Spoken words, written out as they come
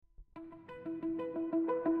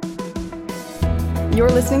You're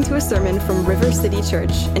listening to a sermon from River City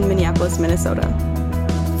Church in Minneapolis, Minnesota.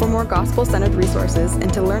 For more gospel-centered resources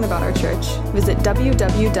and to learn about our church, visit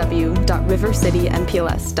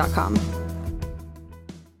www.rivercitynpls.com.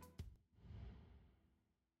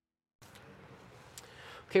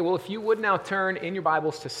 Okay, well, if you would now turn in your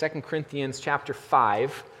Bibles to 2 Corinthians chapter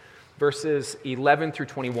 5, verses 11 through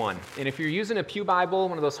 21. And if you're using a Pew Bible,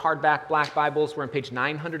 one of those hardback black Bibles, we're on page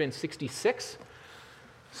 966.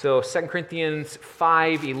 So 2 Corinthians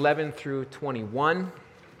 5, 11 through 21.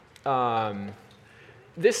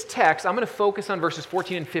 This text, I'm going to focus on verses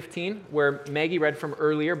 14 and 15, where Maggie read from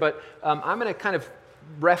earlier, but I'm going to kind of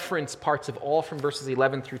reference parts of all from verses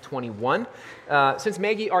 11 through 21. Since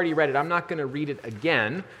Maggie already read it, I'm not going to read it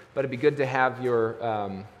again, but it'd be good to have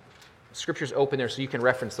your scriptures open there so you can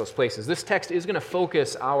reference those places. This text is going to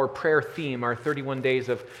focus our prayer theme, our 31 days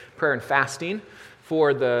of prayer and fasting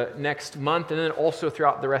for the next month and then also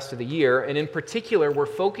throughout the rest of the year. And in particular, we're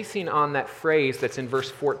focusing on that phrase that's in verse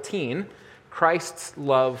 14, Christ's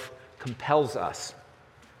love compels us.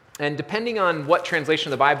 And depending on what translation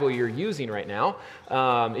of the Bible you're using right now,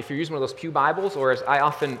 if you're using one of those Pew Bibles, or as I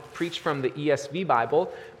often preach from the ESV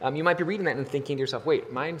Bible, you might be reading that and thinking to yourself,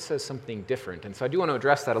 wait, mine says something different. And so I do want to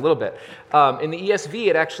address that a little bit. In the ESV,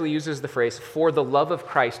 it actually uses the phrase, for the love of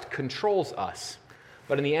Christ controls us.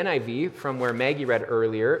 But in the NIV, from where Maggie read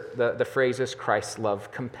earlier, the phrase is Christ's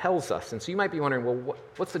love compels us. And so you might be wondering, well,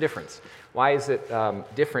 what's the difference? Why is it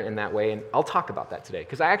different in that way? And I'll talk about that today,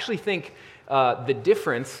 because I actually think the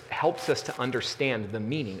difference helps us to understand the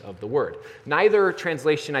meaning of the word. Neither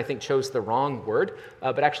translation, I think, chose the wrong word,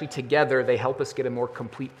 but actually together they help us get a more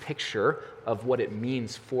complete picture of what it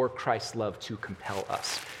means for Christ's love to compel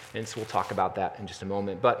us. And so we'll talk about that in just a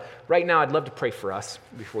moment. But right now, I'd love to pray for us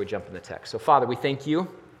before we jump in the text. So Father, we thank you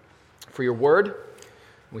for your word.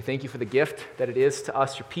 We thank you for the gift that it is to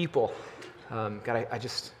us, your people. God,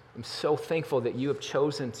 I'm so thankful that you have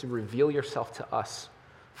chosen to reveal yourself to us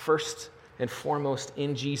first and foremost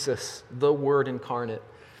in Jesus, the Word incarnate.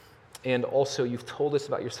 And also you've told us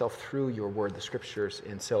about yourself through your word, the scriptures.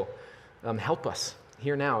 And so help us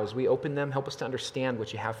here now as we open them. Help us to understand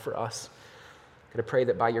what you have for us. God, I pray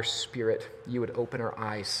that by your Spirit you would open our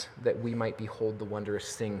eyes that we might behold the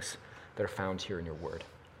wondrous things that are found here in your word.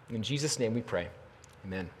 In Jesus' name we pray.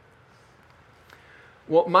 Amen.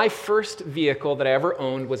 Well, my first vehicle that I ever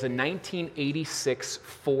owned was a 1986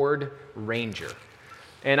 Ford Ranger.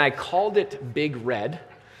 And I called it Big Red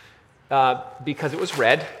because it was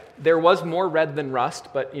red. There was more red than rust,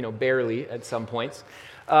 but barely at some points.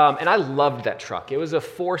 And I loved that truck. It was a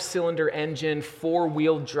 4-cylinder engine,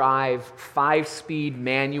 4-wheel drive, 5-speed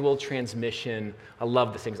manual transmission. I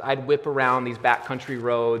loved the things. I'd whip around these backcountry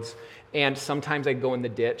roads, and sometimes I'd go in the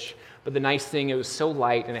ditch. But the nice thing, it was so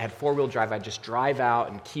light, and it had 4-wheel drive. I'd just drive out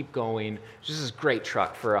and keep going. Just this great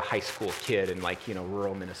truck for a high school kid in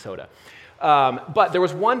rural Minnesota. But there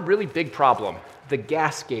was one really big problem. The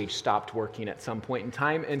gas gauge stopped working at some point in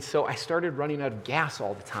time, and so I started running out of gas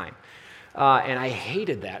all the time. And I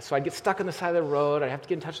hated that. So I'd get stuck on the side of the road. I'd have to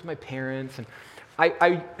get in touch with my parents. And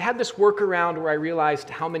I had this workaround where I realized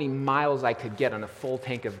how many miles I could get on a full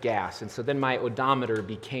tank of gas. And so then my odometer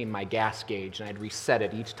became my gas gauge, and I'd reset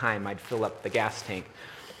it each time I'd fill up the gas tank.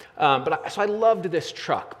 So I loved this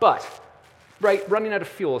truck. But running out of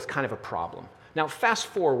fuel is kind of a problem. Now, fast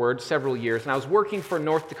forward several years, and I was working for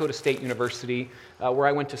North Dakota State University, where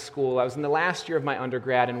I went to school. I was in the last year of my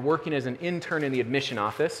undergrad and working as an intern in the admission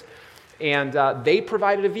office. And they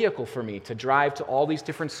provided a vehicle for me to drive to all these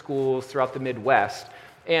different schools throughout the Midwest.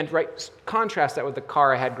 And contrast that with the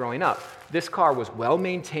car I had growing up. This car was well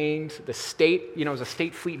maintained. The state, it was a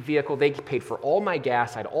state fleet vehicle. They paid for all my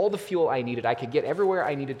gas. I had all the fuel I needed. I could get everywhere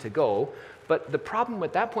I needed to go. But the problem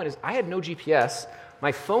at that point is I had no GPS.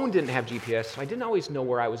 My phone didn't have GPS, so I didn't always know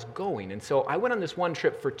where I was going. And so I went on this one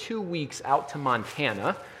trip for 2 weeks out to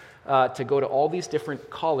Montana to go to all these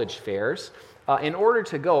different college fairs. In order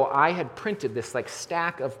to go, I had printed this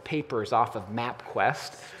stack of papers off of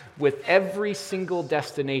MapQuest with every single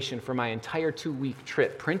destination for my entire 2-week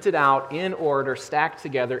trip printed out in order, stacked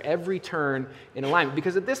together, every turn in alignment.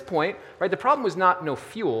 Because at this point, the problem was not no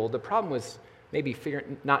fuel. The problem was maybe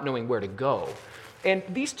not knowing where to go. And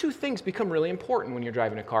these two things become really important when you're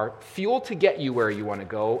driving a car. Fuel to get you where you want to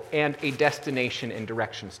go, and a destination and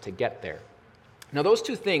directions to get there. Now those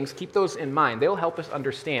two things, keep those in mind. They'll help us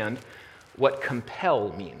understand what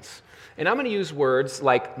compel means. And I'm going to use words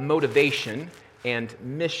like motivation and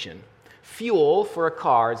mission. Fuel for a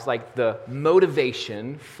car is like the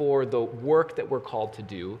motivation for the work that we're called to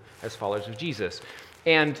do as followers of Jesus.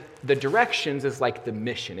 And the directions is like the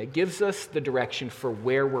mission. It gives us the direction for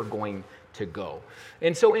where we're going to go.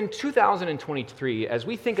 And so in 2023, as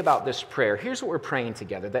we think about this prayer, here's what we're praying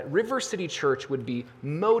together, that River City Church would be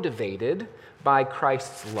motivated by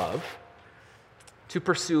Christ's love to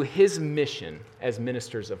pursue his mission as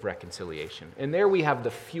ministers of reconciliation. And there we have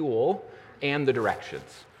the fuel and the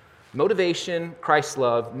directions. Motivation, Christ's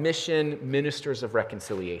love, mission, ministers of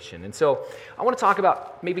reconciliation. And so I want to talk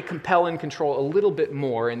about maybe compel and control a little bit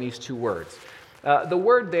more in these two words. The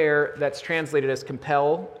word there that's translated as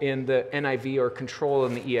compel in the NIV or control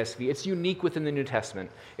in the ESV, it's unique within the New Testament.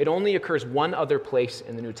 It only occurs one other place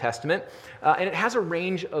in the New Testament, and it has a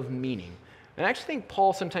range of meaning. And I actually think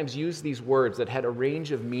Paul sometimes used these words that had a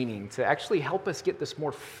range of meaning to actually help us get this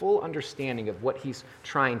more full understanding of what he's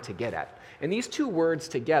trying to get at. And these two words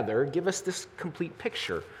together give us this complete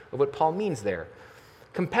picture of what Paul means there.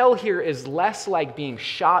 Compel here is less like being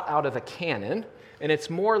shot out of a cannon, and it's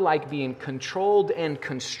more like being controlled and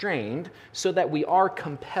constrained so that we are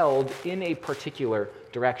compelled in a particular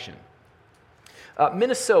direction.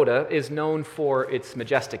 Minnesota is known for its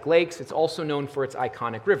majestic lakes. It's also known for its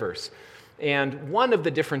iconic rivers. And one of the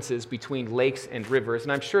differences between lakes and rivers,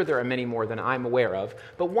 and I'm sure there are many more than I'm aware of,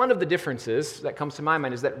 but one of the differences that comes to my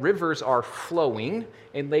mind is that rivers are flowing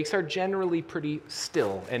and lakes are generally pretty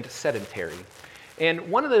still and sedentary. And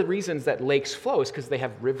one of the reasons that lakes flow is because they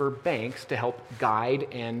have river banks to help guide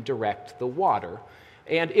and direct the water.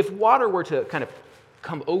 And if water were to kind of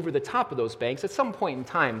come over the top of those banks, at some point in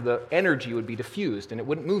time, the energy would be diffused and it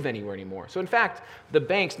wouldn't move anywhere anymore. So in fact, the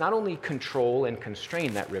banks not only control and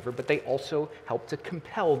constrain that river, but they also help to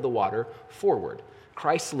compel the water forward.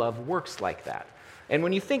 Christ's love works like that. And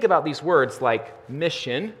when you think about these words like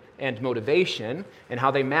mission and motivation and how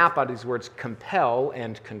they map out these words compel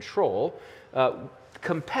and control,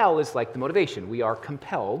 compel is like the motivation. We are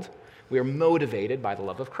compelled, we are motivated by the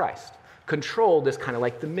love of Christ. Controlled is kind of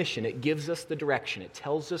like the mission. It gives us the direction. It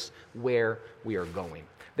tells us where we are going.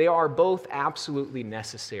 They are both absolutely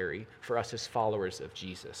necessary for us as followers of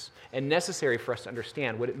Jesus and necessary for us to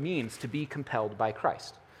understand what it means to be compelled by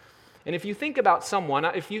Christ. And if you think about someone,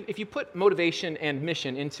 if you put motivation and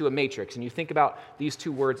mission into a matrix and you think about these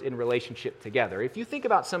two words in relationship together, if you think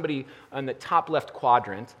about somebody on the top left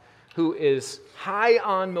quadrant who is high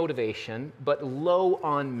on motivation but low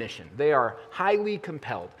on mission. They are highly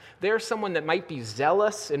compelled. They're someone that might be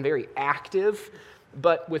zealous and very active,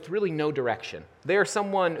 but with really no direction. They are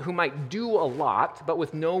someone who might do a lot, but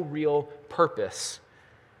with no real purpose.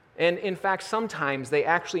 And in fact, sometimes they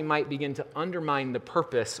actually might begin to undermine the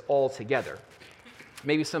purpose altogether.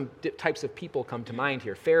 Maybe some types of people come to mind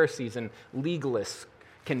here. Pharisees and legalists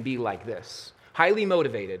can be like this. Highly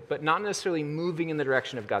motivated, but not necessarily moving in the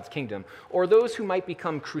direction of God's kingdom, or those who might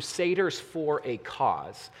become crusaders for a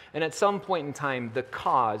cause, and at some point in time, the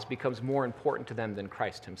cause becomes more important to them than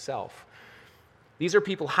Christ himself. These are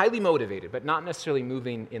people highly motivated, but not necessarily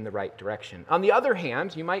moving in the right direction. On the other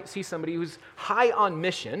hand, you might see somebody who's high on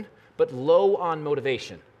mission, but low on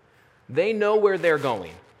motivation. They know where they're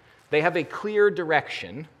going. They have a clear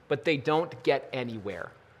direction, but they don't get anywhere,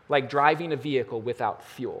 like driving a vehicle without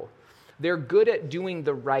fuel. They're good at doing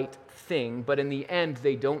the right thing, but in the end,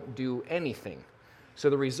 they don't do anything.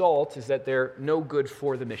 So the result is that they're no good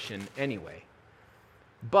for the mission anyway.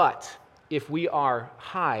 But if we are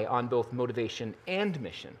high on both motivation and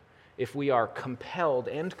mission, if we are compelled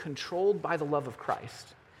and controlled by the love of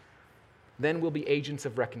Christ, then we'll be agents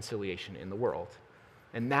of reconciliation in the world.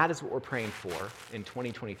 And that is what we're praying for in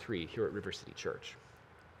 2023 here at River City Church.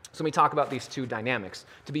 So we talk about these two dynamics,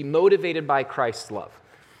 to be motivated by Christ's love.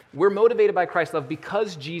 We're motivated by Christ's love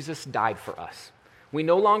because Jesus died for us. We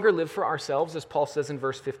no longer live for ourselves, as Paul says in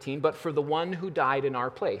verse 15, but for the one who died in our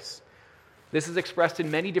place. This is expressed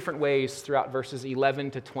in many different ways throughout verses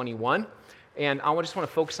 11 to 21, and I just want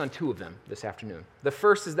to focus on two of them this afternoon. The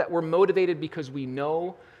first is that we're motivated because we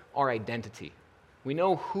know our identity. We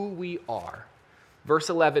know who we are. Verse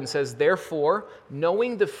 11 says, "Therefore,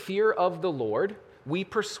 knowing the fear of the Lord, we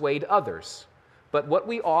persuade others. But what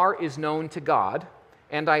we are is known to God,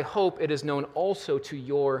 and I hope it is known also to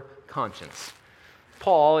your conscience."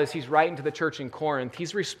 Paul, as he's writing to the church in Corinth,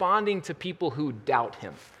 he's responding to people who doubt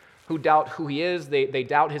him, who doubt who he is. They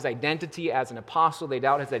doubt his identity as an apostle. They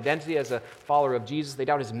doubt his identity as a follower of Jesus. They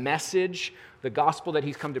doubt his message the gospel that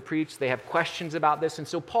he's come to preach. They have questions about this. And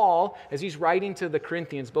so Paul, as he's writing to the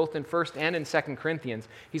Corinthians, both in 1st and in 2nd Corinthians,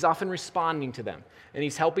 he's often responding to them. And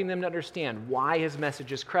he's helping them to understand why his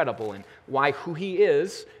message is credible and why who he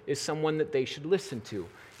is someone that they should listen to.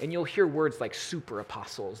 And you'll hear words like super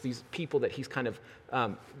apostles, these people that he's kind of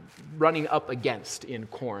running up against in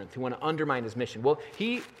Corinth who want to undermine his mission. Well,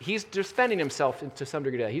 he's defending himself to some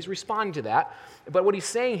degree to that. He's responding to that. But what he's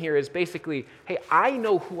saying here is basically, hey, I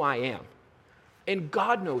know who I am, and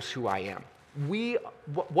God knows who I am.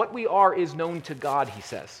 What we are is known to God, he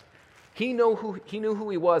says. He knew who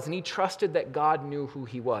he was, and he trusted that God knew who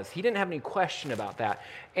he was. He didn't have any question about that.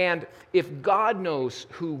 And if God knows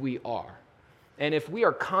who we are, and if we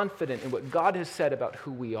are confident in what God has said about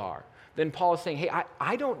who we are, then Paul is saying, hey,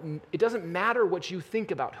 it doesn't matter what you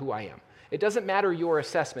think about who I am. It doesn't matter your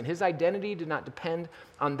assessment. His identity did not depend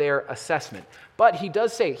on their assessment. But he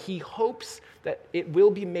does say he hopes that it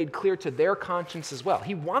will be made clear to their conscience as well.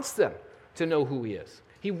 He wants them to know who he is.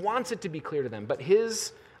 He wants it to be clear to them, but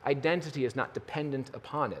his identity is not dependent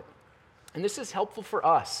upon it. And this is helpful for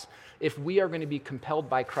us if we are going to be compelled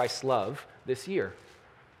by Christ's love this year.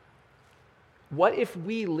 What if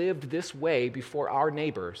we lived this way before our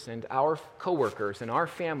neighbors and our coworkers and our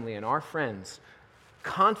family and our friends,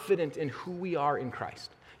 confident in who we are in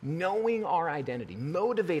Christ, knowing our identity,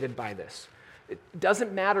 motivated by this? It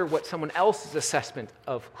doesn't matter what someone else's assessment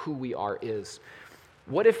of who we are is.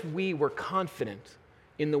 What if we were confident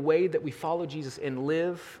in the way that we follow Jesus and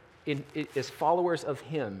live as followers of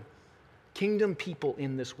him, kingdom people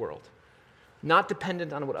in this world, not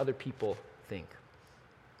dependent on what other people think?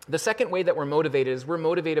 The second way that we're motivated is we're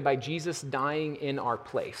motivated by Jesus dying in our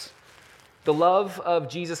place. The love of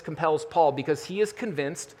Jesus compels Paul because he is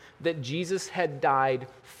convinced that Jesus had died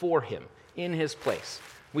for him in his place.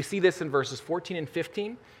 We see this in verses 14 and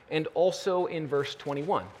 15 and also in verse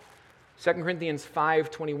 21. 2 Corinthians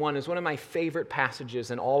 5:21 is one of my favorite passages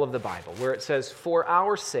in all of the Bible, where it says, "For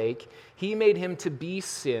our sake he made him to be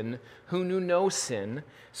sin who knew no sin,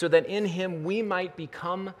 so that in him we might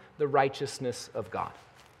become the righteousness of God."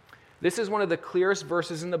 This is one of the clearest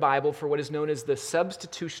verses in the Bible for what is known as the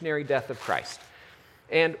substitutionary death of Christ.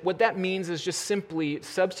 And what that means is just simply,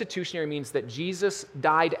 substitutionary means that Jesus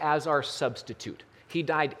died as our substitute. He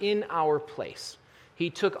died in our place. He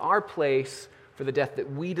took our place for the death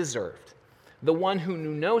that we deserved. The one who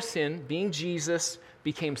knew no sin, being Jesus,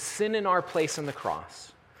 became sin in our place on the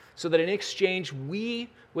cross, so that in exchange we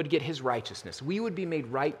would get his righteousness. We would be made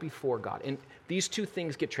right before God. And these two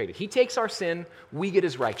things get traded. He takes our sin, we get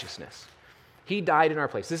his righteousness. He died in our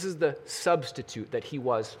place. This is the substitute that he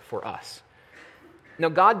was for us. Now,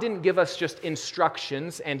 God didn't give us just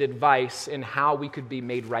instructions and advice in how we could be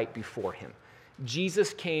made right before him.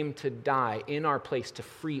 Jesus came to die in our place to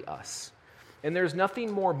free us. And there's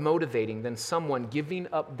nothing more motivating than someone giving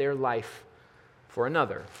up their life for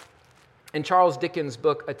another. In Charles Dickens'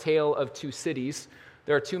 book, A Tale of Two Cities,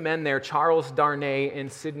 there are two men there, Charles Darnay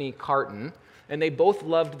and Sidney Carton, and they both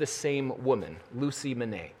loved the same woman, Lucy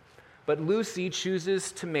Manet. But Lucy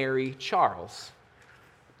chooses to marry Charles.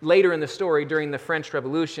 Later in the story, during the French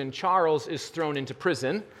Revolution, Charles is thrown into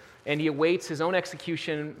prison, and he awaits his own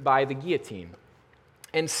execution by the guillotine.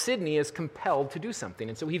 And Sidney is compelled to do something,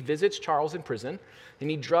 and so he visits Charles in prison, and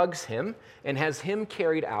he drugs him and has him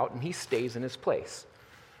carried out, and he stays in his place.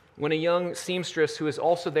 When a young seamstress who is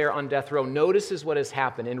also there on death row notices what has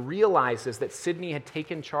happened and realizes that Sidney had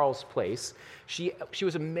taken Charles' place, she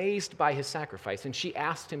was amazed by his sacrifice, and she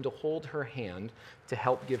asked him to hold her hand to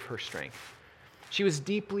help give her strength. She was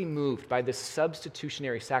deeply moved by this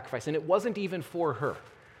substitutionary sacrifice, and it wasn't even for her.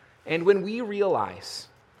 And when we realize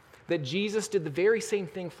that Jesus did the very same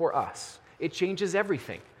thing for us, it changes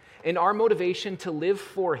everything. And our motivation to live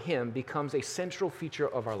for him becomes a central feature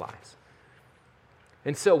of our lives.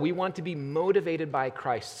 And so we want to be motivated by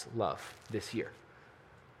Christ's love this year.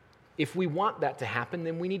 If we want that to happen,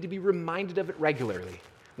 then we need to be reminded of it regularly.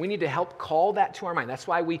 We need to help call that to our mind. That's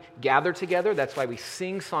why we gather together. That's why we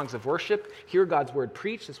sing songs of worship, hear God's word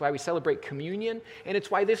preached. That's why we celebrate communion. And it's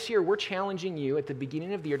why this year we're challenging you at the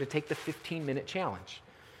beginning of the year to take the 15-minute challenge,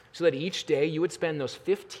 so that each day you would spend those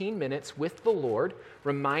 15 minutes with the Lord,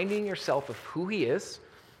 reminding yourself of who he is,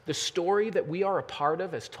 the story that we are a part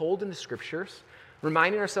of as told in the scriptures,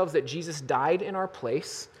 reminding ourselves that Jesus died in our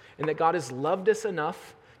place and that God has loved us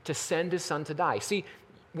enough to send his son to die. See,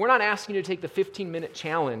 we're not asking you to take the 15-minute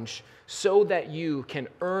challenge so that you can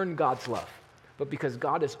earn God's love, but because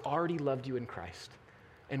God has already loved you in Christ,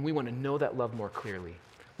 and we want to know that love more clearly.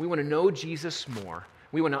 We want to know Jesus more.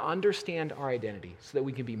 We want to understand our identity so that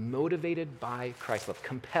we can be motivated by Christ's love,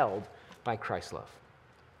 compelled by Christ's love,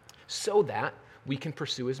 so that we can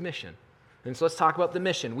pursue his mission, And so let's talk about the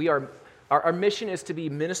mission. Our mission is to be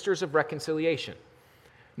ministers of reconciliation.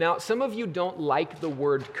 Now, some of you don't like the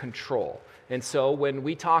word control. And so when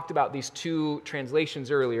we talked about these two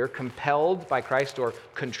translations earlier, compelled by Christ or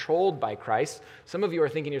controlled by Christ, some of you are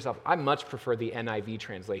thinking to yourself, I much prefer the NIV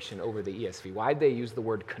translation over the ESV. Why'd they use the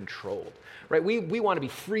word controlled? Right? We want to be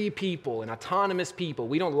free people and autonomous people.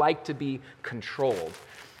 We don't like to be controlled.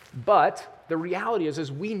 But the reality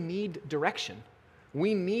is we need direction.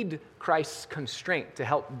 We need Christ's constraint to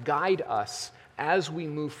help guide us as we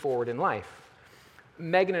move forward in life.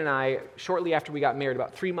 Megan and I, shortly after we got married,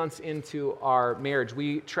 about 3 months into our marriage,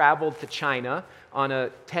 we traveled to China on a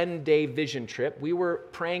 10-day vision trip. We were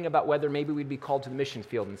praying about whether maybe we'd be called to the mission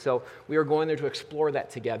field. And so we were going there to explore that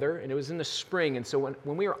together. And it was in the spring. And so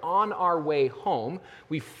when we were on our way home,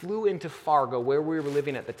 we flew into Fargo, where we were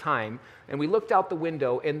living at the time. And we looked out the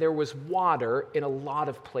window, and there was water in a lot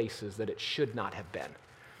of places that it should not have been.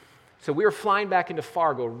 So we were flying back into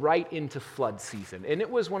Fargo right into flood season. And it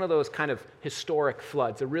was one of those kind of historic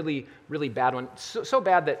floods, a really, really bad one. So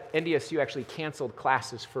bad that NDSU actually canceled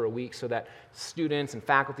classes for a week so that students and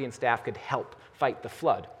faculty and staff could help fight the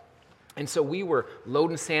flood. And so we were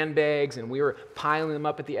loading sandbags and we were piling them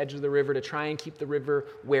up at the edge of the river to try and keep the river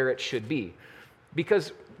where it should be.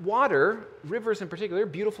 Because water, rivers in particular, are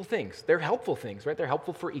beautiful things. They're helpful things, right? They're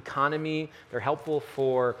helpful for economy. They're helpful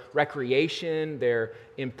for recreation. They're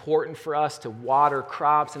important for us to water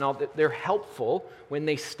crops and all that. They're helpful when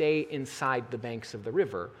they stay inside the banks of the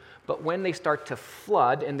river. But when they start to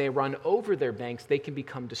flood and they run over their banks, they can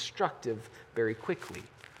become destructive very quickly.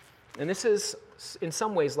 And this is, in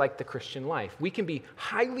some ways, like the Christian life. We can be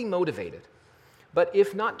highly motivated, but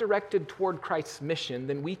if not directed toward Christ's mission,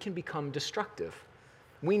 then we can become destructive.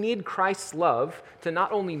 We need Christ's love to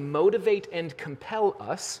not only motivate and compel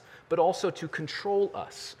us, but also to control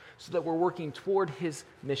us so that we're working toward his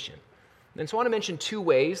mission. And so I want to mention 2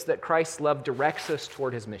 ways that Christ's love directs us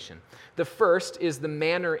toward his mission. The first is the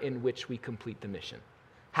manner in which we complete the mission,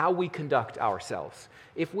 how we conduct ourselves.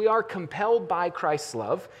 If we are compelled by Christ's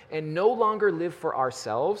love and no longer live for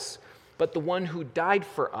ourselves, but the one who died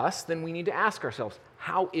for us, then we need to ask ourselves,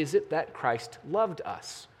 how is it that Christ loved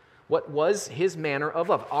us? What was his manner of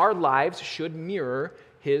love? Our lives should mirror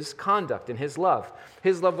his conduct and his love.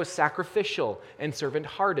 His love was sacrificial and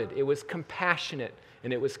servant-hearted. It was compassionate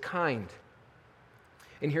and it was kind.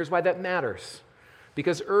 And here's why that matters.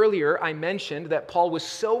 Because earlier I mentioned that Paul was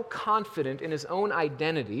so confident in his own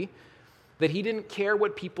identity that he didn't care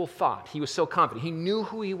what people thought. He was so confident. He knew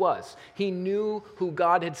who he was. He knew who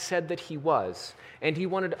God had said that he was. And he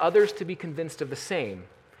wanted others to be convinced of the same.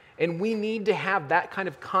 And we need to have that kind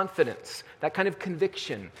of confidence, that kind of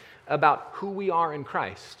conviction about who we are in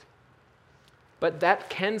Christ. But that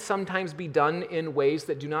can sometimes be done in ways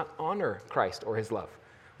that do not honor Christ or his love.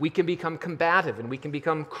 We can become combative and we can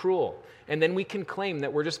become cruel. And then we can claim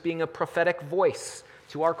that we're just being a prophetic voice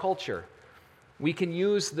to our culture. We can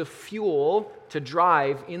use the fuel to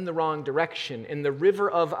drive in the wrong direction, and the river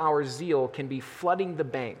of our zeal can be flooding the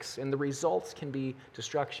banks, and the results can be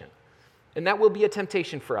destruction. And that will be a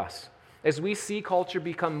temptation for us. As we see culture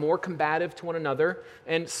become more combative to one another,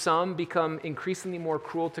 and some become increasingly more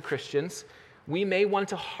cruel to Christians, we may want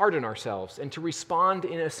to harden ourselves and to respond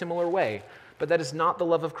in a similar way, but that is not the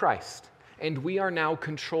love of Christ. And we are now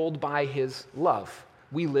controlled by his love.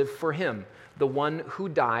 We live for him, the one who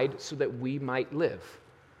died so that we might live.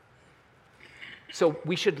 So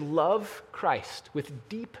we should love Christ with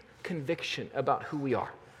deep conviction about who we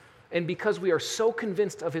are. And because we are so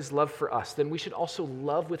convinced of his love for us, then we should also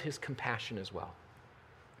love with his compassion as well.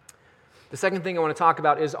 The second thing I want to talk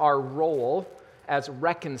about is our role as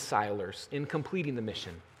reconcilers in completing the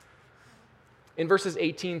mission. In verses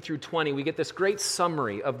 18 through 20, we get this great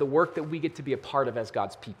summary of the work that we get to be a part of as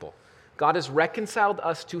God's people. God has reconciled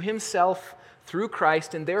us to himself through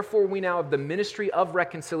Christ, and therefore we now have the ministry of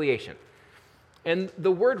reconciliation. And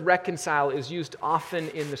the word reconcile is used often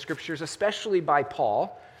in the scriptures, especially by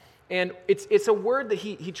Paul. And it's a word that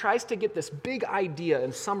he tries to get this big idea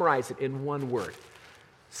and summarize it in one word.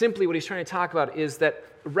 Simply what he's trying to talk about is that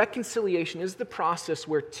reconciliation is the process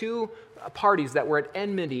where two parties that were at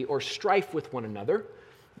enmity or strife with one another,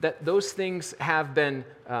 that those things have been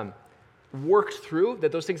worked through,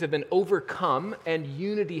 that those things have been overcome, and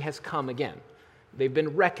unity has come again. They've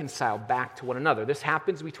been reconciled back to one another. This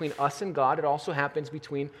happens between us and God. It also happens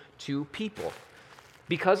between two people.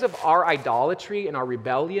 Because of our idolatry and our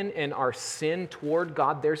rebellion and our sin toward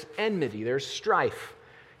God, there's enmity, there's strife.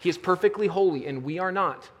 He is perfectly holy, and we are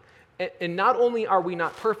not. And not only are we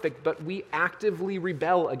not perfect, but we actively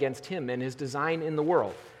rebel against him and his design in the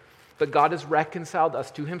world. But God has reconciled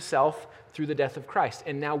us to himself through the death of Christ.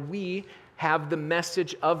 And now we have the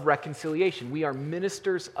message of reconciliation. We are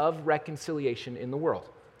ministers of reconciliation in the world.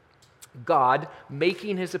 God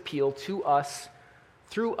making his appeal to us,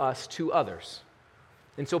 through us, to others.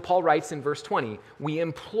 And so Paul writes in verse 20, we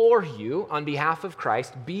implore you on behalf of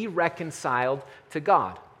Christ, be reconciled to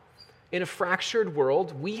God. In a fractured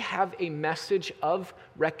world, we have a message of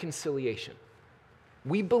reconciliation.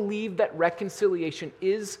 We believe that reconciliation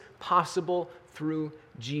is possible through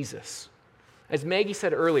Jesus. As Maggie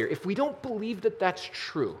said earlier, if we don't believe that that's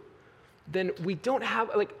true, then we don't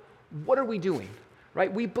have, what are we doing?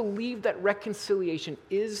 Right? We believe that reconciliation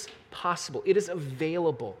is possible. It is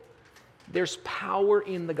available. There's power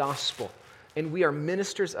in the gospel, and we are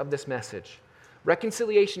ministers of this message.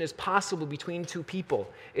 Reconciliation is possible between two people.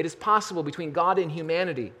 It is possible between God and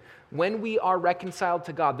humanity. When we are reconciled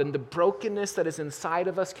to God, then the brokenness that is inside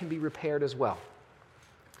of us can be repaired as well.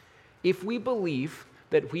 If we believe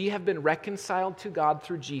that we have been reconciled to God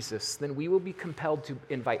through Jesus, then we will be compelled to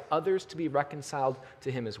invite others to be reconciled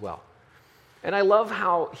to him as well. And I love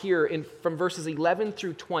how here from verses 11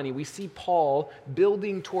 through 20, we see Paul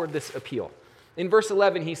building toward this appeal. In verse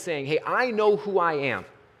 11, he's saying, hey, I know who I am,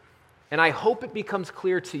 and I hope it becomes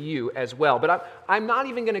clear to you as well. But I'm not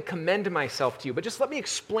even going to commend myself to you, but just let me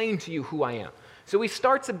explain to you who I am. So he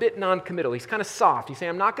starts a bit non-committal. He's kind of soft. He's saying,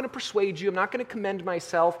 I'm not going to persuade you. I'm not going to commend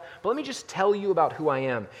myself, but let me just tell you about who I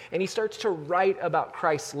am. And he starts to write about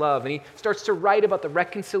Christ's love, and he starts to write about the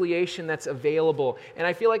reconciliation that's available. And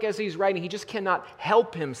I feel like as he's writing, he just cannot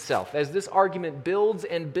help himself as this argument builds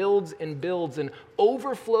and builds and builds and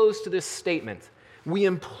overflows to this statement. We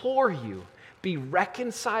implore you, be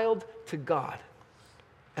reconciled to God.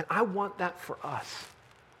 And I want that for us.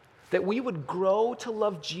 That we would grow to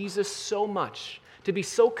love Jesus so much, to be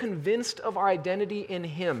so convinced of our identity in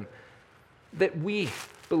him, that we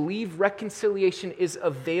believe reconciliation is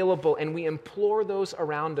available, and we implore those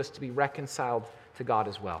around us to be reconciled to God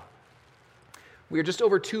as well. We are just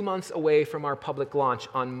over 2 months away from our public launch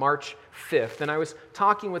on March 5th, and I was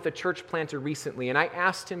talking with a church planter recently, and I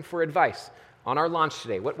asked him for advice on our launch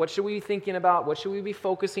today. What should we be thinking about? What should we be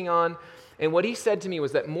focusing on? And what he said to me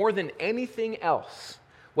was that more than anything else,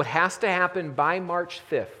 what has to happen by March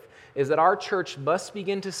 5th is that our church must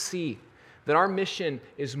begin to see that our mission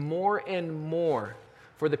is more and more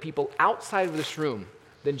for the people outside of this room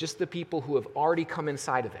than just the people who have already come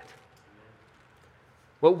inside of it.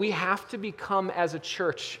 What we have to become as a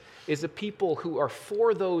church is a people who are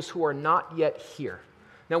for those who are not yet here.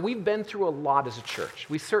 Now, we've been through a lot as a church.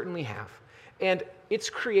 We certainly have. And it's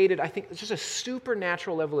created, I think, it's just a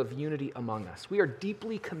supernatural level of unity among us. We are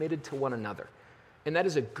deeply committed to one another. And that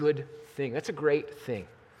is a good thing. That's a great thing.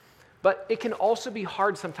 But it can also be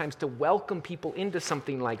hard sometimes to welcome people into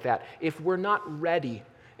something like that if we're not ready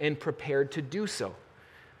and prepared to do so.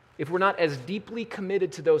 If we're not as deeply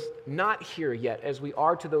committed to those not here yet as we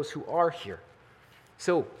are to those who are here.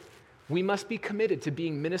 So we must be committed to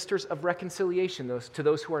being ministers of reconciliation to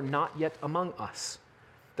those who are not yet among us.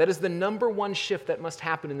 That is the number one shift that must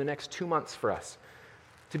happen in the next 2 months for us.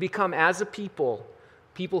 To become, as a people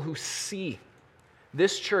who see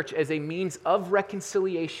this church as a means of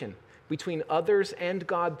reconciliation between others and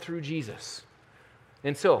God through Jesus.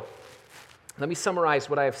 And so, let me summarize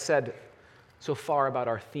what I have said so far about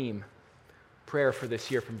our theme, prayer for this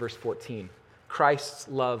year from verse 14. Christ's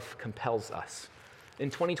love compels us. In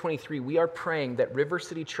 2023, we are praying that River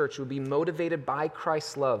City Church would be motivated by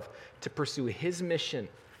Christ's love to pursue his mission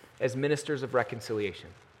as ministers of reconciliation.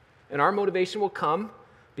 And our motivation will come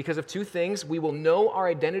because of two things. We will know our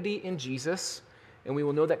identity in Jesus, and we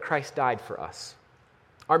will know that Christ died for us.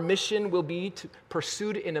 Our mission will be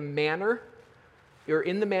pursued in a manner, or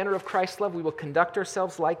in the manner of Christ's love. We will conduct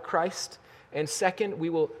ourselves like Christ. And second, we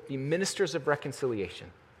will be ministers of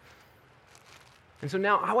reconciliation. And so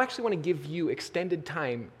now I actually want to give you extended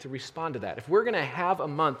time to respond to that. If we're going to have a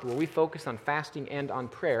month where we focus on fasting and on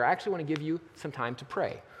prayer, I actually want to give you some time to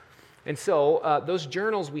pray. And so those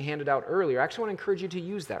journals we handed out earlier, I actually want to encourage you to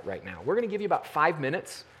use that right now. We're going to give you about 5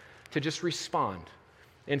 minutes to just respond.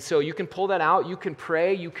 And so you can pull that out, you can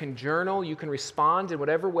pray, you can journal, you can respond in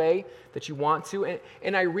whatever way that you want to.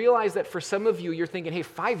 And I realize that for some of you, you're thinking, hey,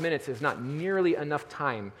 5 minutes is not nearly enough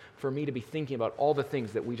time for me to be thinking about all the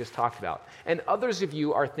things that we just talked about. And others of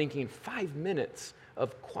you are thinking, 5 minutes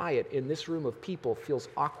of quiet in this room of people feels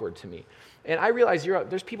awkward to me. And I realize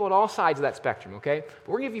there's people at all sides of that spectrum, okay? But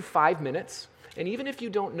we're going to give you 5 minutes. And even if you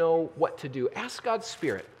don't know what to do, ask God's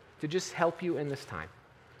Spirit to just help you in this time.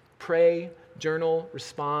 Pray, journal,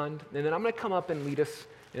 respond, and then I'm going to come up and lead us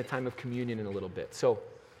in a time of communion in a little bit. So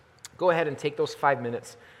go ahead and take those 5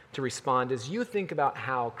 minutes to respond as you think about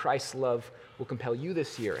how Christ's love will compel you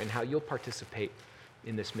this year and how you'll participate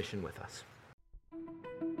in this mission with us.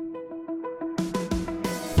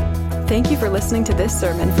 Thank you for listening to this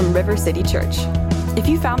sermon from River City Church. If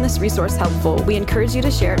you found this resource helpful, we encourage you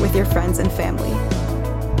to share it with your friends and family.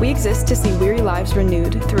 We exist to see weary lives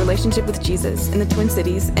renewed through relationship with Jesus in the Twin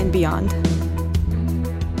Cities and beyond.